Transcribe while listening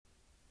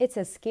It's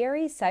a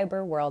scary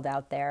cyber world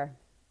out there.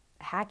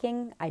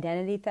 Hacking,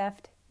 identity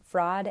theft,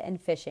 fraud,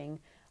 and phishing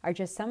are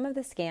just some of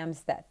the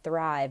scams that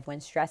thrive when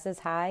stress is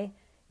high,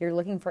 you're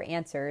looking for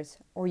answers,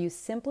 or you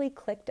simply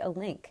clicked a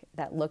link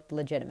that looked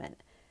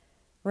legitimate.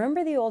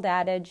 Remember the old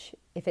adage,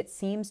 if it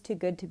seems too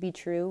good to be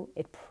true,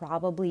 it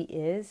probably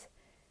is?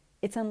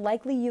 It's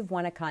unlikely you've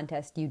won a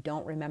contest you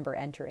don't remember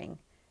entering,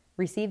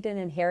 received an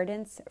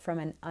inheritance from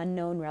an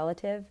unknown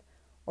relative,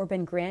 or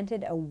been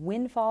granted a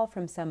windfall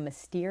from some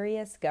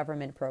mysterious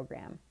government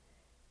program.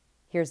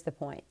 Here's the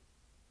point.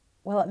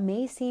 While it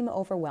may seem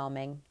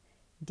overwhelming,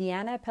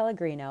 Deanna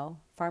Pellegrino,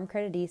 Farm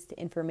Credit East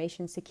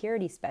Information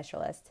Security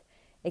Specialist,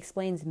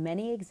 explains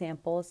many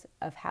examples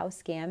of how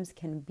scams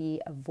can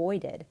be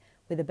avoided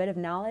with a bit of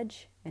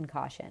knowledge and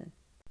caution.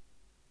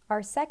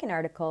 Our second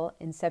article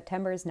in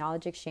September's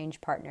Knowledge Exchange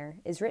Partner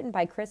is written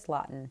by Chris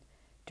Lawton,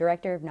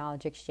 Director of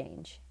Knowledge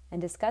Exchange,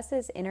 and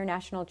discusses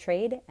international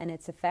trade and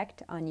its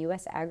effect on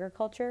U.S.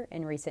 agriculture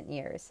in recent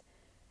years.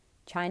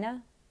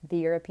 China, the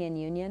European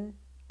Union,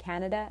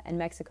 Canada, and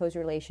Mexico's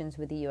relations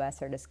with the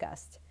U.S. are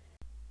discussed.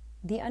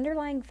 The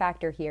underlying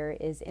factor here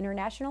is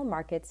international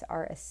markets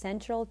are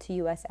essential to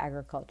U.S.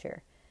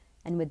 agriculture,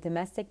 and with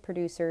domestic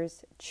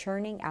producers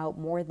churning out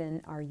more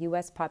than our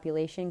U.S.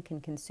 population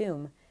can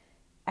consume,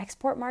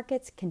 export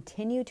markets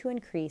continue to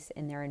increase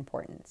in their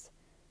importance.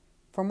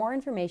 For more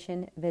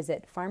information,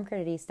 visit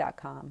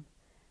farmcrediteast.com.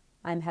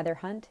 I'm Heather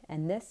Hunt,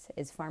 and this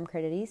is Farm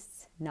Credit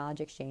East's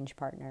Knowledge Exchange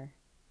Partner.